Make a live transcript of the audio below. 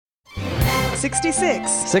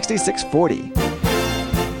6640.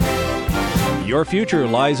 Your future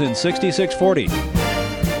lies in 6640.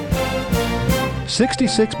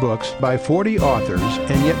 66 books by 40 authors,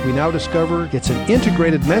 and yet we now discover it's an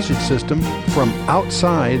integrated message system from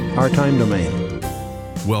outside our time domain.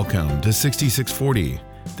 Welcome to 6640,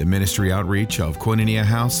 the ministry outreach of Koinonia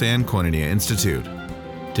House and Koinonia Institute.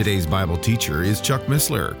 Today's Bible teacher is Chuck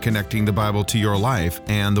Missler, connecting the Bible to your life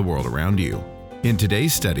and the world around you. In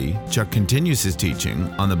today's study, Chuck continues his teaching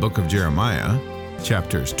on the book of Jeremiah,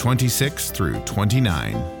 chapters 26 through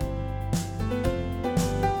 29.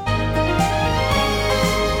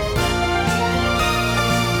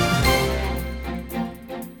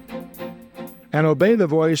 And obey the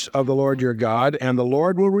voice of the Lord your God, and the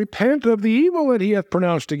Lord will repent of the evil that he hath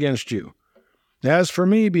pronounced against you. As for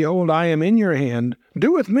me, behold, I am in your hand.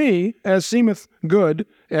 Do with me as seemeth good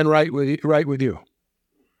and right with you.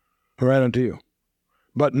 Right unto you.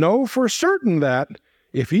 But know for certain that,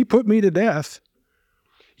 if ye put me to death,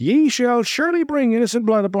 ye shall surely bring innocent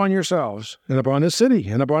blood upon yourselves, and upon this city,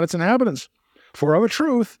 and upon its inhabitants. For of a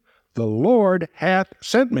truth, the Lord hath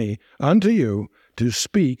sent me unto you to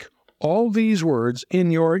speak all these words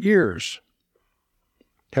in your ears.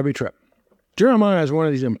 Heavy trip. Jeremiah is one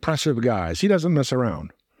of these impressive guys. He doesn't mess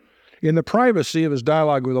around. In the privacy of his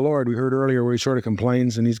dialogue with the Lord, we heard earlier where he sort of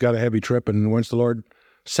complains and he's got a heavy trip, and once the Lord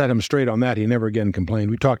set him straight on that, he never again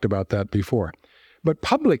complained. We talked about that before. But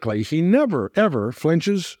publicly, he never, ever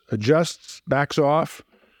flinches, adjusts, backs off,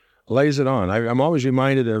 lays it on. I'm always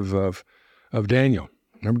reminded of Daniel.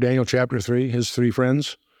 Remember Daniel chapter 3, his three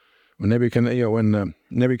friends? When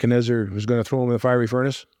Nebuchadnezzar was going to throw him in the fiery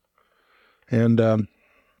furnace? And I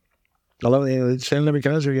love saying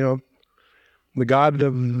Nebuchadnezzar, the God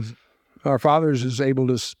of our fathers is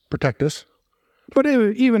able to protect us. But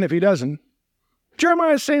even if he doesn't,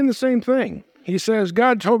 Jeremiah is saying the same thing. He says,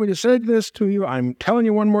 God told me to say this to you. I'm telling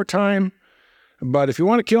you one more time. But if you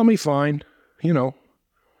want to kill me, fine. Important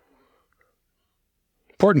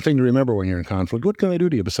thing to remember when you're in conflict. What can they do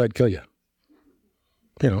to you besides kill you?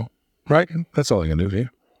 Right? That's all they can do to you.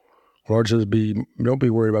 The Lord says, don't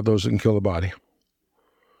be worried about those that can kill the body.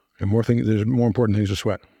 And there's more important things to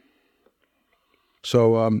sweat.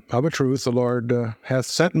 So, of a truth, the Lord hath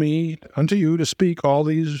sent me unto you to speak all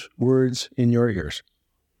these words in your ears.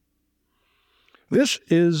 This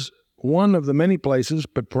is one of the many places,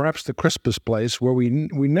 but perhaps the crispest place, where we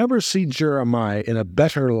never see Jeremiah in a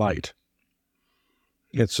better light.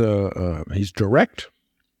 He's direct,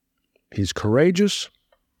 he's courageous,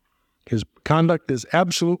 his conduct is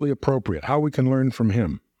absolutely appropriate, how we can learn from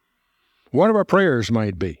him. One of our prayers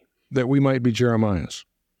might be that we might be Jeremiah's.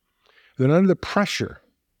 That under the pressure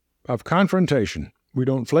of confrontation, we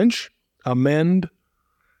don't flinch, amend,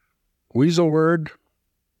 weasel word.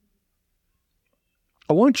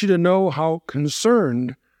 I want you to know how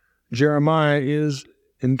concerned Jeremiah is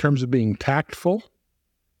in terms of being tactful.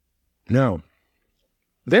 Now,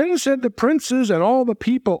 then said the princes and all the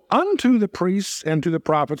people unto the priests and to the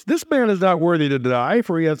prophets, this man is not worthy to die,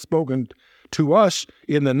 for he hath spoken to us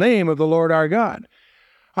in the name of the Lord our God.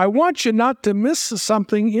 I want you not to miss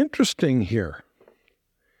something interesting here.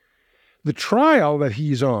 The trial that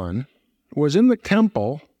he's on was in the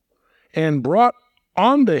temple and brought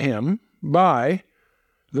onto him by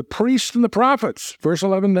the priests and the prophets. Verse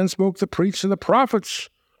 11, then spoke the priests and the prophets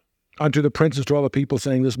unto the princes to all the people,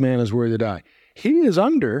 saying, this man is worthy to die. He is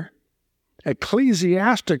under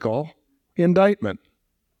ecclesiastical indictment.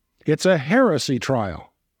 It's a heresy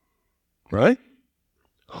trial, right?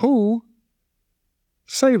 Who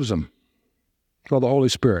saves him? Well, the Holy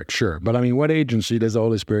Spirit, sure. But what agency does the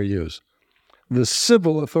Holy Spirit use? The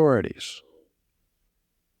civil authorities.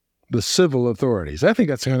 The civil authorities. I think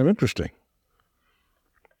that's kind of interesting.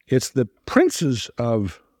 It's the princes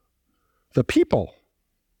of the people.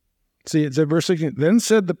 See, it's at verse 16. Then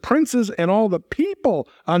said the princes and all the people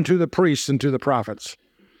unto the priests and to the prophets.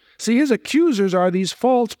 See, his accusers are these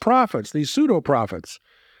false prophets, these pseudo-prophets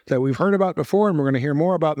that we've heard about before and we're going to hear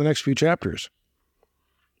more about in the next few chapters.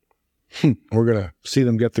 We're going to see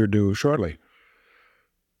them get their due shortly.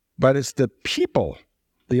 But it's the people,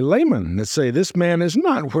 the laymen, that say, this man is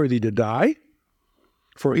not worthy to die,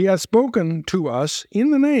 for he hath spoken to us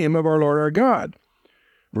in the name of our Lord our God.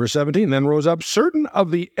 Verse 17, then rose up certain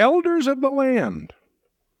of the elders of the land,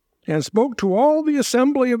 and spoke to all the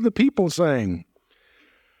assembly of the people, saying,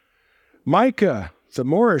 Micah, the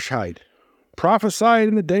Morashite, prophesied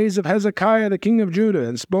in the days of Hezekiah the king of Judah,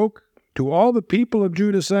 and spoke to all the people of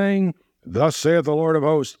Judah, saying, Thus saith the Lord of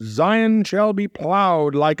hosts, Zion shall be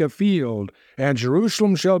plowed like a field, and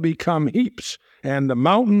Jerusalem shall become heaps, and the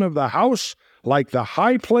mountain of the house like the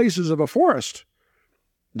high places of a forest.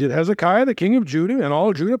 Did Hezekiah, the king of Judah, and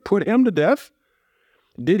all Judah put him to death?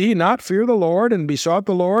 Did he not fear the Lord and besought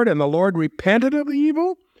the Lord, and the Lord repented of the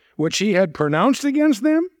evil which he had pronounced against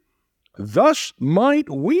them? Thus might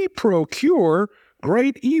we procure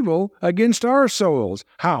great evil against our souls.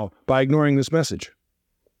 How? By ignoring this message.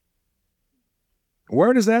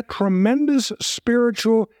 Where does that tremendous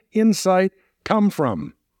spiritual insight come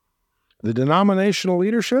from? The denominational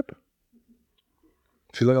leadership?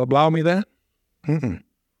 If you'll allow me that?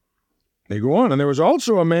 They go on. And there was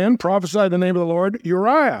also a man prophesied in the name of the Lord,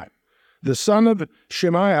 Uriah, the son of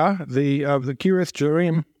Shemaiah, of the Kiriath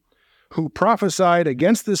Jearim, who prophesied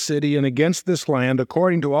against this city and against this land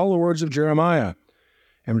according to all the words of Jeremiah.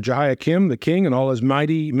 And Jehoiakim, the king, and all his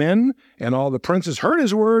mighty men, and all the princes heard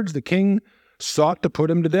his words. The king sought to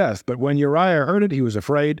put him to death. But when Uriah heard it, he was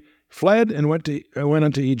afraid, fled, and went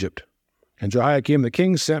unto Egypt. And Jehoiakim the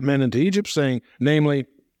king sent men into Egypt, saying, namely,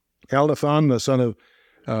 Elnathan, the son of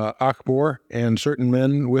Achbor, and certain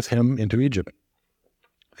men with him into Egypt.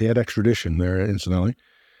 They had extradition there, incidentally.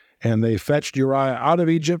 And they fetched Uriah out of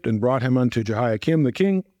Egypt and brought him unto Jehoiakim the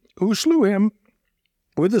king, who slew him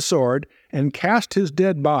with the sword and cast his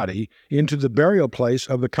dead body into the burial place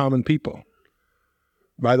of the common people.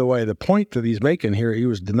 By the way, the point that he's making here, he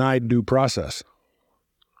was denied due process.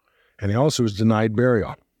 And he also was denied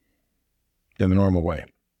burial in the normal way.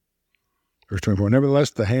 Verse 24,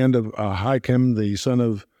 nevertheless, the hand of Ahikam, the son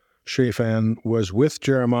of Shaphan, was with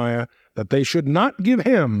Jeremiah, that they should not give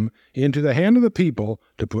him into the hand of the people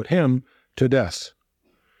to put him to death.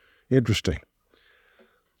 Interesting.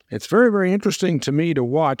 It's very, very interesting to me to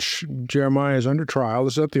watch Jeremiah's under trial.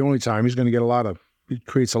 This is not the only time. He's going to get he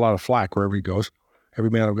creates a lot of flack wherever he goes. Every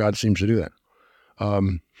man of God seems to do that.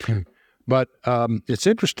 But it's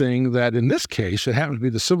interesting that in this case, it happens to be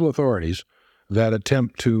the civil authorities that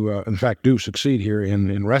attempt to, in fact, do succeed here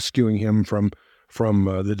in rescuing him from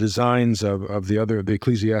the designs of the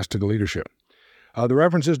ecclesiastical leadership. The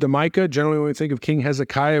references to Micah, generally when we think of King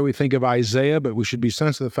Hezekiah, we think of Isaiah, but we should be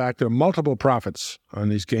sensitive to the fact there are multiple prophets on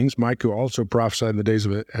these kings. Micah also prophesied in the days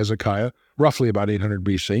of Hezekiah, roughly about 800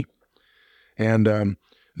 BC. And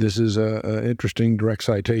this is an interesting direct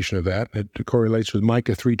citation of that. It correlates with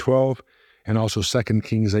Micah 3:12 and also 2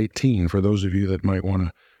 Kings 18, for those of you that might want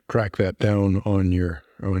to track that down on your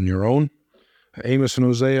own. Amos and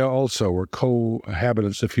Hosea also were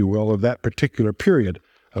cohabitants, if you will, of that particular period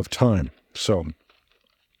of time. So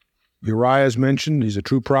Uriah is mentioned. He's a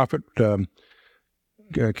true prophet. Kiriath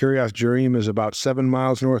Jearim is about 7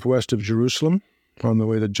 miles northwest of Jerusalem on the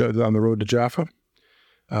road to Jaffa.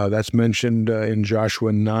 That's mentioned in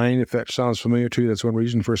Joshua 9, if that sounds familiar to you. That's one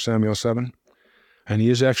reason, 1 Samuel 7. And he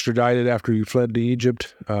is extradited after he fled to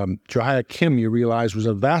Egypt. Jehoiakim, you realize, was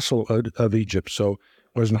a vassal of Egypt, so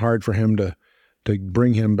it wasn't hard for him to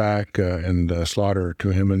bring him back and slaughter to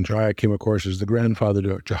him. And Jehoiakim, of course, is the grandfather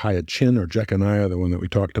to Jehoiachin, or Jeconiah, the one that we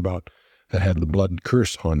talked about, that had the blood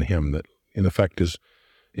curse on him that, in effect,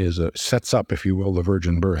 sets up, if you will, the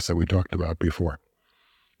virgin birth that we talked about before.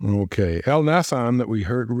 Okay, Elnathan that we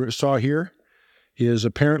saw here is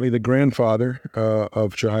apparently the grandfather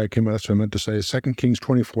of Jehoiakim. That's what I meant to say. 2 Kings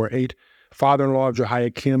 24:8, father-in-law of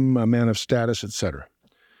Jehoiakim, a man of status, etc.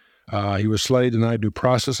 He was slayed, denied due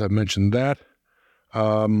process. I've mentioned that.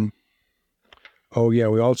 We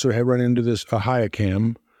also have run into this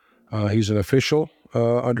Ahikam. He's an official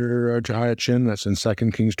under Jehoiachin. That's in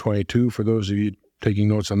 2 Kings 22, for those of you taking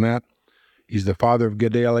notes on that. He's the father of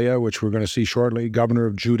Gedaliah, which we're going to see shortly, governor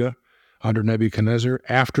of Judah under Nebuchadnezzar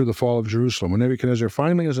after the fall of Jerusalem. When Nebuchadnezzar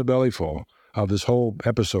finally has a bellyful of this whole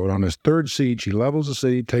episode, on his third siege, he levels the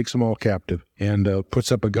city, takes them all captive, and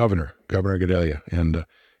puts up a Governor Gedaliah. And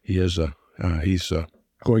he's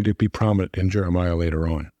going to be prominent in Jeremiah later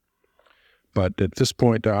on. But at this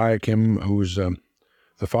point, Ahikam, who's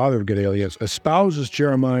the father of Gedaliah, espouses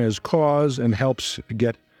Jeremiah's cause and helps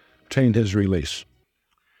obtain his release.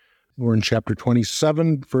 We're in chapter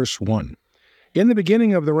 27, verse 1. In the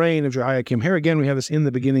beginning of the reign of Jehoiakim, here again we have this "in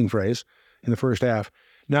the beginning" phrase in the first half.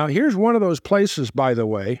 Now, here's one of those places, by the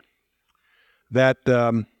way, that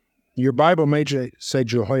your Bible may say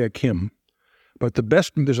Jehoiakim, but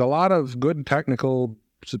there's a lot of good technical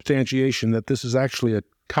substantiation that this is actually a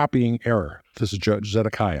copying error. This is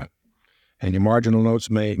Zedekiah, and your marginal notes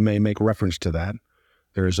may make reference to that.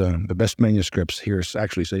 There's the best manuscripts here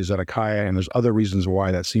actually say Zedekiah, and there's other reasons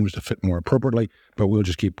why that seems to fit more appropriately, but we'll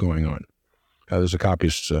just keep going on. There's a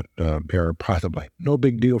copyist error, possibly. No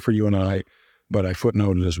big deal for you and I, but I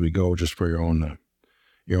footnoted as we go just for your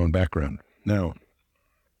own background. Now,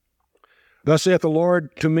 thus saith the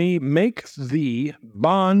Lord to me, make thee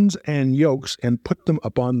bonds and yokes and put them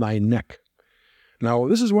upon thy neck. Now,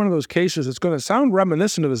 this is one of those cases that's going to sound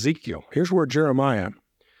reminiscent of Ezekiel. Here's where Jeremiah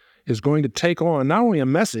is going to take on not only a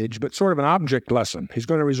message, but sort of an object lesson. He's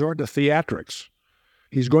going to resort to theatrics.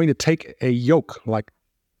 He's going to take a yoke, like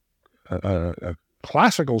a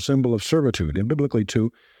classical symbol of servitude, and biblically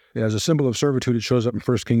too. As a symbol of servitude, it shows up in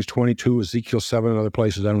 1 Kings 22, Ezekiel 7, and other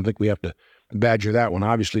places. I don't think we have to badger that one.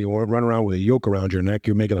 Obviously, you won't run around with a yoke around your neck.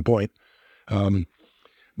 You're making a point.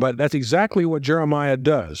 But that's exactly what Jeremiah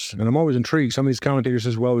does. And I'm always intrigued. Some of these commentators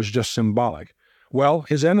says, well, it was just symbolic. Well,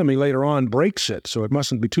 his enemy later on breaks it, so it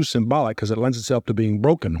mustn't be too symbolic because it lends itself to being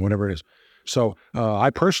broken, whatever it is. So I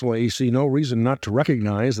personally see no reason not to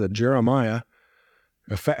recognize that Jeremiah,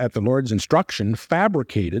 at the Lord's instruction,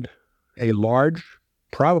 fabricated a large,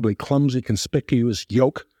 probably clumsy, conspicuous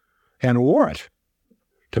yoke and wore it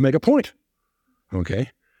to make a point. Okay?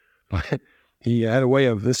 He had a way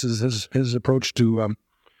of, this is his approach to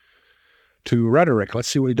rhetoric. Let's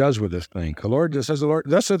see what he does with this thing. Thus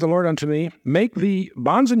saith the Lord unto me, make thee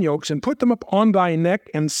bonds and yokes, and put them upon thy neck,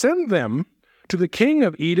 and send them to the king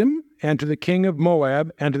of Edom, and to the king of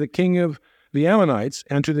Moab, and to the king of the Ammonites,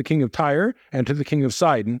 and to the king of Tyre, and to the king of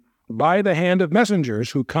Sidon, by the hand of messengers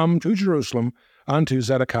who come to Jerusalem unto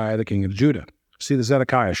Zedekiah the king of Judah. See, the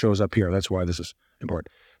Zedekiah shows up here. That's why this is important.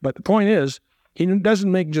 But the point is, he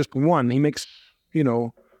doesn't make just one. He makes,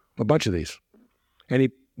 a bunch of these. And he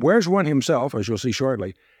wears one himself, as you'll see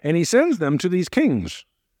shortly, and he sends them to these kings,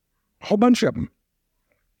 a whole bunch of them.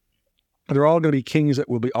 They're all going to be kings that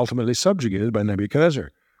will be ultimately subjugated by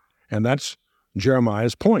Nebuchadnezzar. And that's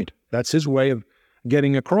Jeremiah's point. That's his way of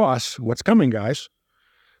getting across what's coming, guys.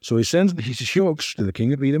 So he sends these yokes to the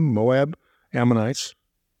king of Edom, Moab, Ammonites,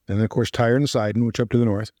 and then, of course, Tyre and Sidon, which up to the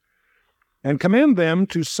north, and command them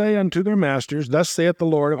to say unto their masters, thus saith the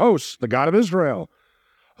Lord of hosts, the God of Israel,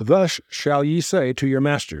 thus shall ye say to your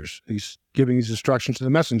masters. He's giving these instructions to the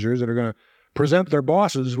messengers that are going to present their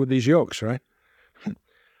bosses with these yokes, right?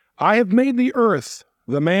 I have made the earth,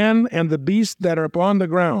 the man and the beast that are upon the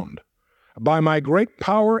ground, by my great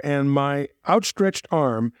power and my outstretched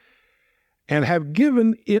arm, and have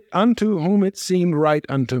given it unto whom it seemed right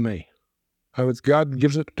unto me. God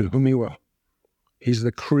gives it to whom he will. He's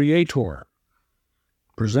the creator,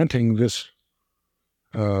 presenting this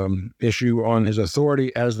issue on his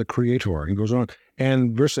authority as the creator. He goes on,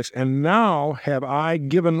 and verse 6, and now have I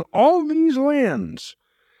given all these lands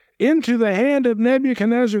into the hand of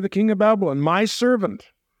Nebuchadnezzar, the king of Babylon, my servant,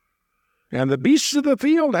 and the beasts of the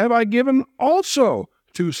field have I given also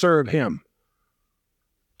to serve him.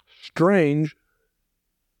 Strange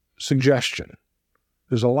suggestion.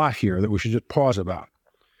 There's a lot here that we should just pause about.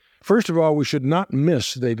 First of all, we should not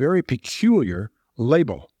miss the very peculiar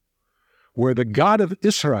label where the God of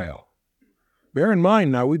Israel, bear in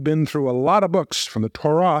mind now, we've been through a lot of books from the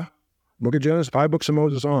Torah, book of Genesis, 5 books of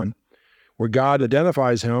Moses on, where God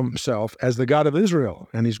identifies himself as the God of Israel,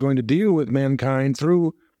 and he's going to deal with mankind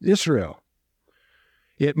through Israel.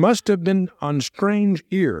 It must have been on strange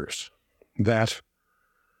ears that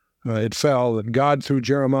it fell that God, through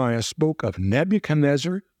Jeremiah, spoke of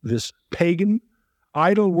Nebuchadnezzar, this pagan,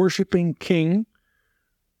 idol-worshiping king,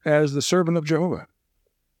 as the servant of Jehovah.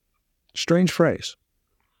 Strange phrase.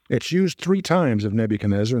 It's used 3 times of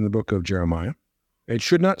Nebuchadnezzar in the book of Jeremiah. It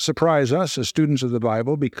should not surprise us as students of the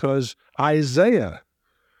Bible because Isaiah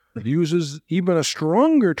uses even a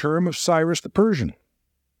stronger term of Cyrus the Persian.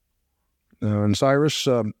 And Cyrus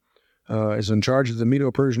is in charge of the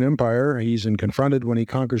Medo-Persian Empire. He's confronted when he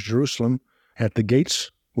conquers Jerusalem at the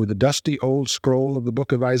gates with the dusty old scroll of the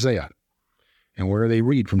book of Isaiah, and where they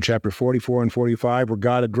read from chapter 44 and 45, where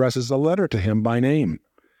God addresses a letter to him by name,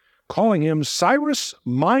 calling him Cyrus,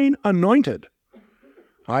 mine anointed.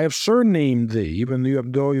 I have surnamed thee, even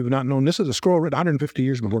though you've not known. This is a scroll written 150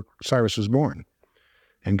 years before Cyrus was born.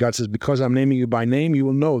 And God says, because I'm naming you by name, you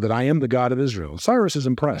will know that I am the God of Israel. Cyrus is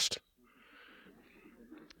impressed.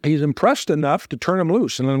 He's impressed enough to turn him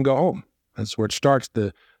loose and let him go home. That's where it starts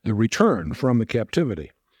the return from the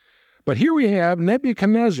captivity. But here we have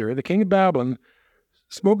Nebuchadnezzar, the king of Babylon,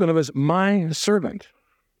 spoken of as my servant.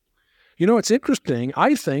 It's interesting.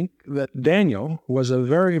 I think that Daniel was a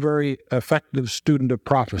very, very effective student of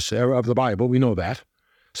prophecy, of the Bible. We know that.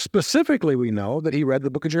 Specifically, we know that he read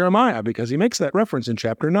the book of Jeremiah because he makes that reference in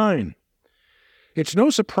chapter 9. It's no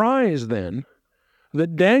surprise, then,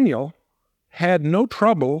 that Daniel had no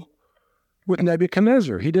trouble with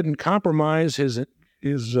Nebuchadnezzar. He didn't compromise his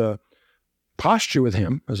posture with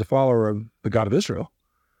him as a follower of the God of Israel.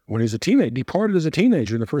 When he was a teenager, departed as a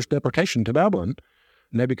teenager in the first deportation to Babylon,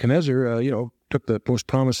 Nebuchadnezzar, took the most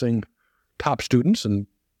promising top students and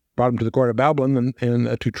brought them to the court of Babylon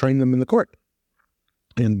and to train them in the court.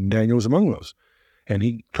 And Daniel was among those. And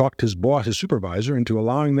he talked his boss, his supervisor, into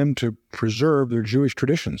allowing them to preserve their Jewish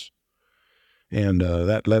traditions. And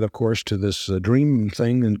that led, of course, to this dream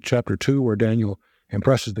thing in chapter 2 where Daniel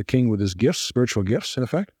impresses the king with his gifts, spiritual gifts, in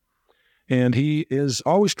effect. And he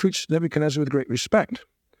always treats Nebuchadnezzar with great respect.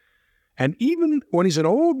 And even when he's an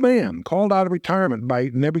old man called out of retirement by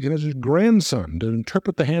Nebuchadnezzar's grandson to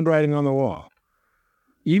interpret the handwriting on the wall,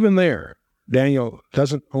 even there, Daniel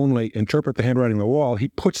doesn't only interpret the handwriting on the wall, he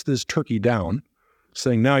puts this turkey down,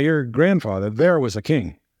 saying, now your grandfather there was a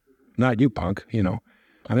king, not you, punk, And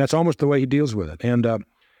that's almost the way he deals with it. And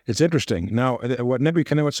it's interesting. Now,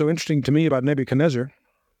 what's so interesting to me about Nebuchadnezzar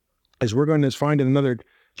is we're going to find in another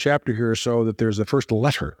chapter here or so that there's the first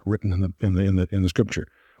letter written in the scripture.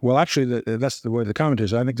 Well, actually, that's the way the comment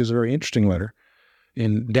is. I think there's a very interesting letter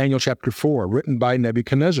in Daniel chapter 4, written by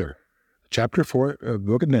Nebuchadnezzar. Chapter 4 of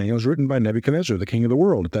the book of Daniel is written by Nebuchadnezzar, the king of the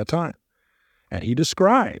world at that time. And he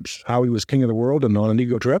describes how he was king of the world and on an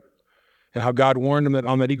ego trip, and how God warned him that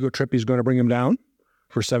on that ego trip he's going to bring him down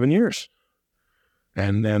for 7 years.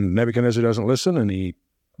 And then Nebuchadnezzar doesn't listen, and he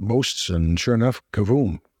boasts, and sure enough,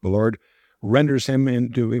 kavoom, the Lord renders him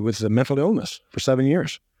with a mental illness for 7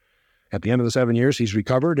 years. At the end of the 7 years, he's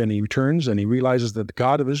recovered, and he returns, and he realizes that the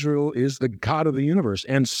God of Israel is the God of the universe,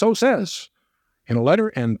 and so says in a letter,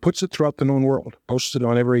 and puts it throughout the known world, posts it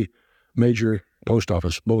on every major post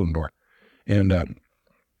office bulletin board. And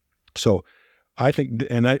so I think,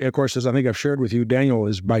 of course, as I think I've shared with you, Daniel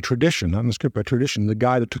is by tradition, not in the script, by tradition, the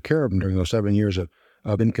guy that took care of him during those 7 years of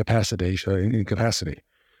incapacity.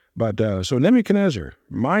 But so Nebuchadnezzar,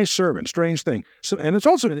 my servant, strange thing. So, and it's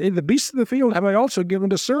also, the beasts of the field have I also given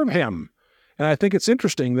to serve him. And I think it's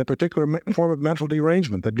interesting that particular form of mental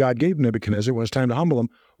derangement that God gave Nebuchadnezzar when it was time to humble him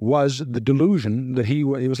was the delusion that he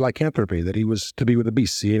was lycanthropy, that he was to be with the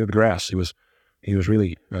beasts. He ate the grass. He was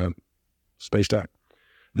really spaced out.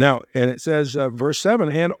 Now, and it says, verse 7,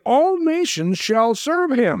 and all nations shall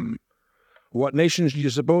serve him. What nations do you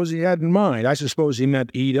suppose he had in mind? I suppose he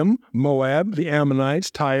meant Edom, Moab, the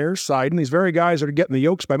Ammonites, Tyre, Sidon, these very guys that are getting the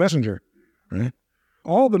yokes by messenger. Right?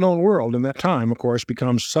 All the known world in that time, of course,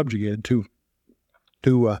 becomes subjugated to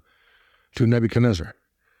Nebuchadnezzar.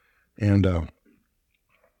 And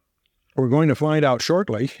we're going to find out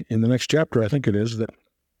shortly, in the next chapter, I think it is, that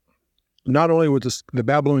not only was the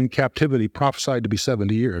Babylonian captivity prophesied to be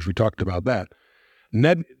 70 years, we talked about that,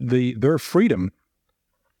 their freedom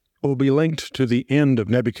will be linked to the end of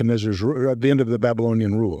the end of the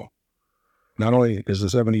Babylonian rule. Not only is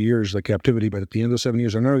the 70 years the captivity, but at the end of the 7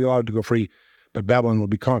 years, they're not allowed to go free, but Babylon will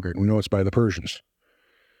be conquered. We know it's by the Persians.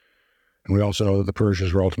 And we also know that the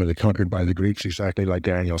Persians were ultimately conquered by the Greeks, exactly like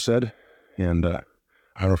Daniel said. And I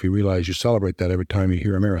don't know if you realize you celebrate that every time you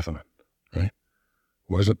hear a marathon, right?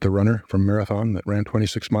 Wasn't the runner from Marathon that ran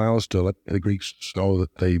 26 miles to let the Greeks know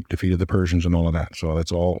that they defeated the Persians and all of that? So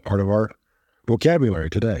that's all part of our vocabulary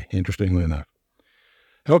today, interestingly enough.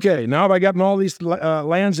 Okay, now have I gotten all these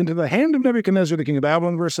lands into the hand of Nebuchadnezzar, the king of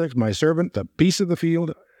Babylon, verse 6, my servant, the beasts of the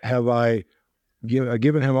field, have I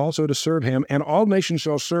given him also to serve him, and all nations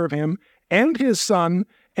shall serve him, and his son,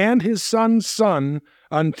 and his son's son,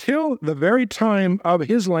 until the very time of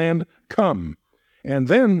his land come. And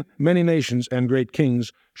then many nations and great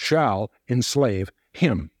kings shall enslave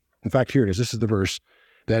him. In fact, here it is. This is the verse.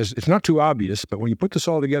 It's not too obvious, but when you put this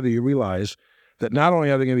all together, you realize that not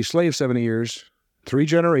only are they going to be slaves 70 years, 3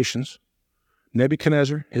 generations,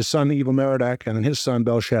 Nebuchadnezzar, his son Evil-Merodach, and then his son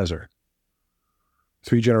Belshazzar.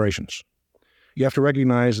 3 generations. You have to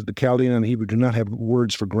recognize that the Chaldean and the Hebrew do not have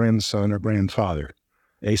words for grandson or grandfather.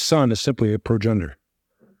 A son is simply a progenitor.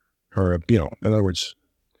 Or, in other words,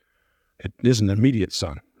 it isn't an immediate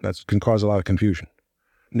son. That can cause a lot of confusion.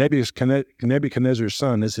 Nebuchadnezzar's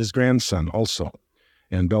son is his grandson also.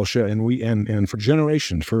 And Belshazzar, and for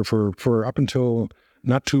generations, for up until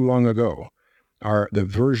not too long ago, the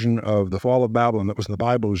version of the fall of Babylon that was in the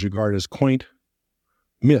Bible was regarded as quaint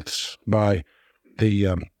myths by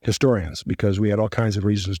the historians, because we had all kinds of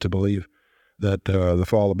reasons to believe that the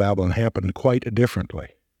fall of Babylon happened quite differently.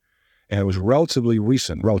 And it was relatively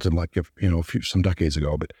recent, some decades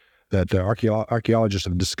ago, but that archaeologists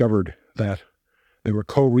have discovered that they were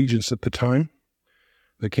co-regents at the time.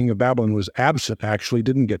 The king of Babylon was absent, actually,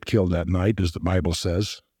 didn't get killed that night, as the Bible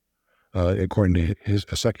says, according to his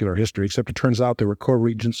secular history, except it turns out they were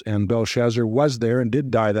co-regents, and Belshazzar was there and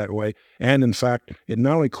did die that way. And in fact, it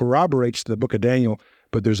not only corroborates the book of Daniel,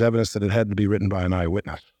 but there's evidence that it had to be written by an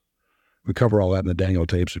eyewitness. We cover all that in the Daniel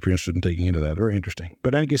tapes if you're interested in taking into that. Very interesting.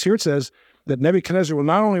 But I guess here it says that Nebuchadnezzar will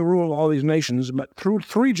not only rule all these nations, but through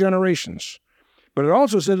 3 generations. But it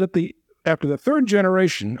also says that after the 3rd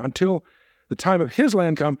generation, until the time of his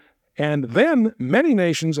land come, and then many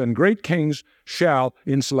nations and great kings shall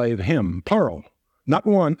enslave him. Plural, not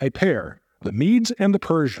one, a pair. The Medes and the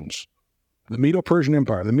Persians. The Medo-Persian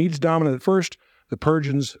Empire. The Medes dominant at first, the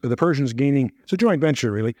Persians gaining, it's a joint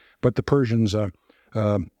venture really, but the Persians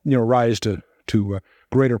rise to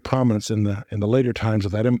greater prominence in the later times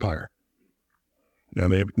of that empire.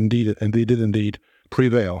 And they did indeed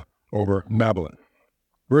prevail over Babylon.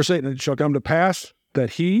 Verse 8, and it shall come to pass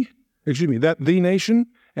that that the nation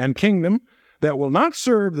and kingdom that will not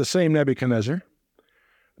serve the same Nebuchadnezzar,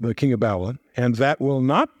 the king of Babylon, and that will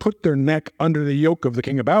not put their neck under the yoke of the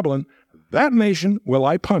king of Babylon, that nation will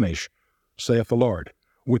I punish, saith the Lord,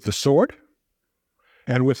 with the sword,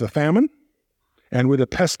 and with the famine, and with a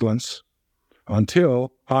pestilence,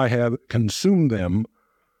 until I have consumed them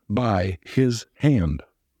by his hand.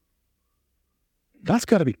 That's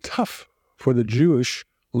got to be tough for the Jewish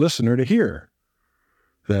listener to hear,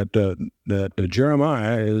 that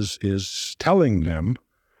Jeremiah is telling them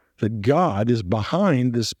that God is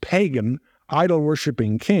behind this pagan,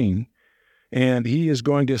 idol-worshiping king, and he is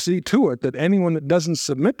going to see to it that anyone that doesn't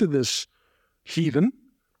submit to this heathen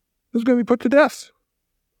is going to be put to death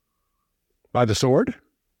by the sword,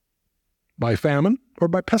 by famine, or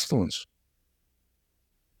by pestilence.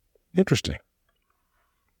 Interesting.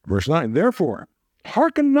 Verse 9, therefore,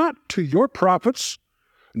 hearken not to your prophets,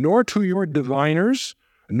 nor to your diviners,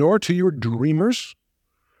 nor to your dreamers,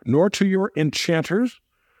 nor to your enchanters,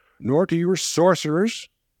 nor to your sorcerers.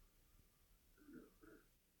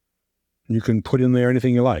 You can put in there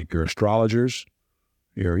anything you like, your astrologers,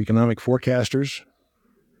 your economic forecasters.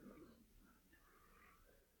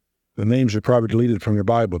 The names are probably deleted from your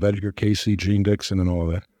Bible, Edgar Casey, Gene Dixon, and all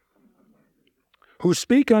of that. Who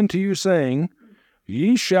speak unto you, saying,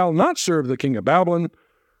 Ye shall not serve the king of Babylon,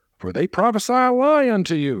 for they prophesy a lie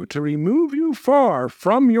unto you, to remove you far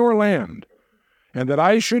from your land, and that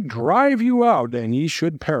I should drive you out, and ye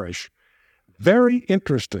should perish. Very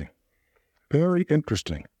interesting. Very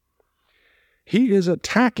interesting. He is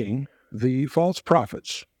attacking the false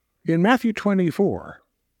prophets. In Matthew 24,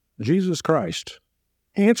 Jesus Christ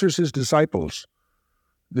answers his disciples.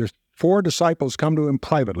 There's 4 disciples come to him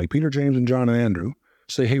privately, Peter, James, and John, and Andrew,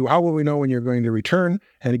 say, hey, how will we know when you're going to return?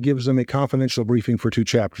 And he gives them a confidential briefing for 2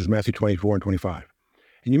 chapters, Matthew 24 and 25.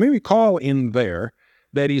 And you may recall in there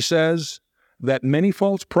that he says that many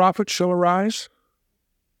false prophets shall arise,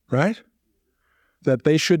 right? That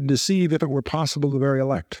they should deceive, if it were possible, the very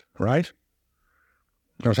elect, right?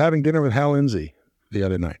 I was having dinner with Hal Lindsey the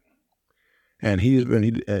other night, and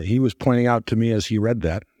he was pointing out to me as he read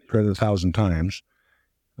that, he read it 1,000 times,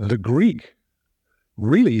 the Greek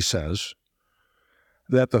really says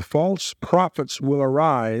that the false prophets will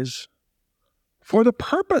arise for the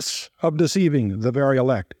purpose of deceiving the very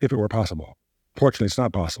elect, if it were possible. Fortunately, it's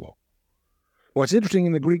not possible. What's interesting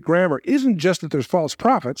in the Greek grammar isn't just that there's false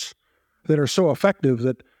prophets that are so effective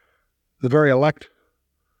that the very elect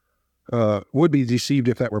would be deceived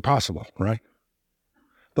if that were possible, right?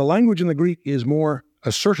 The language in the Greek is more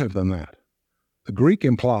assertive than that. The Greek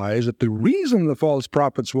implies that the reason the false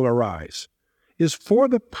prophets will arise is for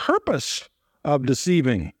the purpose of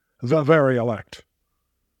deceiving the very elect.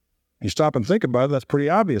 You stop and think about it, that's pretty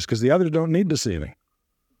obvious, because the others don't need deceiving.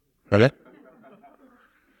 Okay?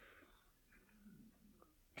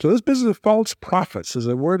 So this business of false prophets is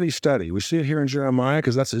a worthy study. We see it here in Jeremiah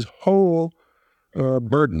because that's his whole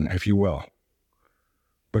burden, if you will.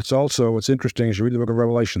 But it's also, what's interesting as you read the book of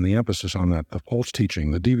Revelation, the emphasis on that, the false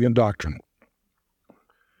teaching, the deviant doctrine.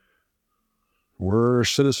 We're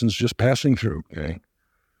citizens just passing through, okay?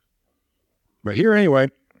 But here anyway,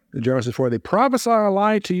 Jeremiah says, for they prophesy a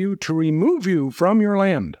lie to you to remove you from your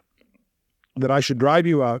land, that I should drive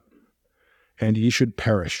you out, and ye should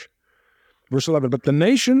perish. Verse 11, but the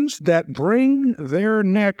nations that bring their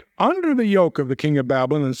neck under the yoke of the king of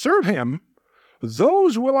Babylon and serve him,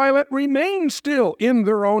 those will I let remain still in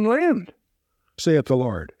their own land, saith the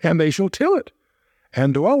Lord, and they shall till it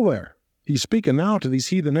and dwell there. He's speaking now to these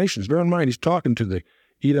heathen nations. Bear in mind, he's talking to the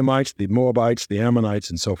Edomites, the Moabites, the Ammonites,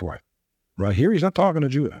 and so forth. Right here, he's not talking to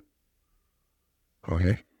Judah.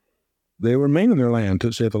 Okay? They remain in their land,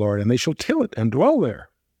 saith the Lord, and they shall till it and dwell there.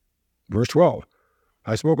 Verse 12,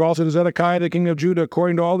 I spoke also to Zedekiah, the king of Judah,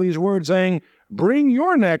 according to all these words, saying, bring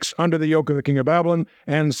your necks under the yoke of the king of Babylon,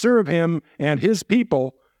 and serve him and his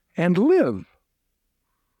people, and live.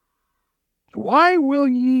 Why will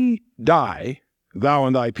ye die, thou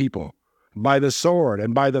and thy people, by the sword,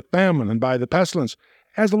 and by the famine, and by the pestilence,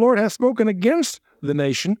 as the Lord hath spoken against the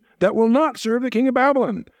nation that will not serve the king of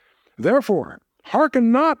Babylon? Therefore,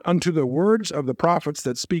 Hearken not unto the words of the prophets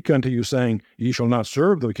that speak unto you, saying, Ye shall not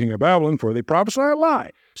serve the king of Babylon, for they prophesy a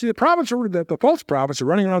lie. See, the false prophets are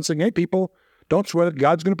running around saying, hey, people, don't sweat it.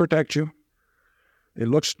 God's going to protect you. It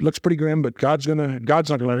looks pretty grim, but God's not going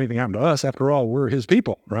to let anything happen to us. After all, we're his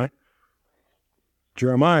people, right?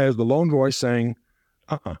 Jeremiah is the lone voice saying,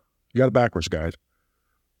 you got it backwards, guys.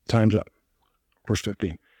 Time's up. Verse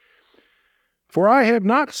 15. For I have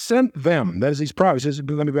not sent them, that is these prophets. Let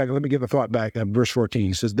me get the thought back. Verse 14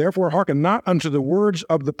 he says, Therefore hearken not unto the words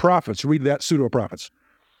of the prophets, read that, pseudo-prophets,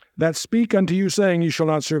 that speak unto you, saying, You shall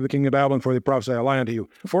not serve the king of Babylon, for they prophesy a lie unto you.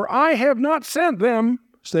 For I have not sent them,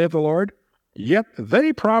 saith the Lord, yet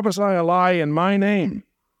they prophesy a lie in my name,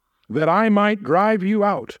 that I might drive you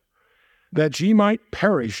out, that ye might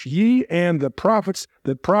perish, ye and the prophets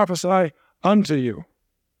that prophesy unto you.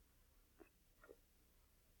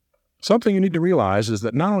 Something you need to realize is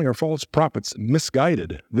that not only are false prophets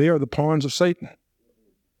misguided, they are the pawns of Satan.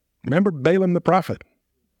 Remember Balaam the prophet?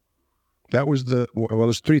 That was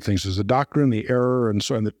there's three things. There's the doctrine, the error, and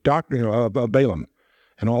the doctrine of Balaam.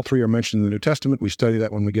 And all three are mentioned in the New Testament. We study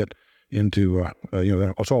that when we get into,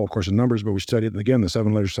 it's all, of course, in Numbers, but we study it again, the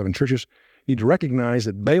 7 letters, 7 churches. You need to recognize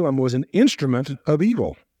that Balaam was an instrument of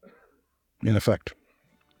evil, in effect,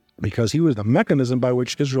 because he was the mechanism by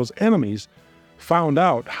which Israel's enemies found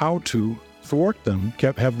out how to thwart them,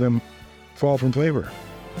 have them fall from favor.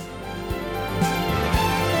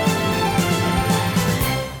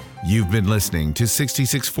 You've been listening to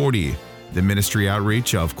 6640, the ministry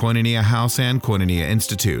outreach of Koinonia House and Koinonia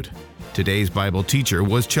Institute. Today's Bible teacher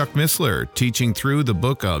was Chuck Missler, teaching through the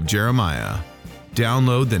book of Jeremiah.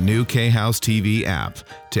 Download the new K-House TV app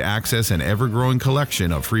to access an ever-growing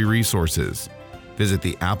collection of free resources. Visit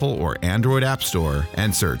the Apple or Android App Store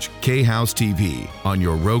and search K-House TV on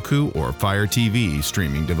your Roku or Fire TV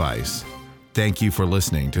streaming device. Thank you for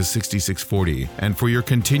listening to 6640 and for your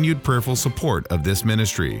continued prayerful support of this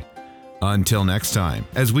ministry. Until next time,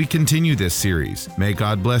 as we continue this series, may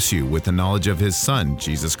God bless you with the knowledge of His Son,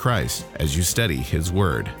 Jesus Christ, as you study His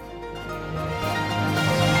Word.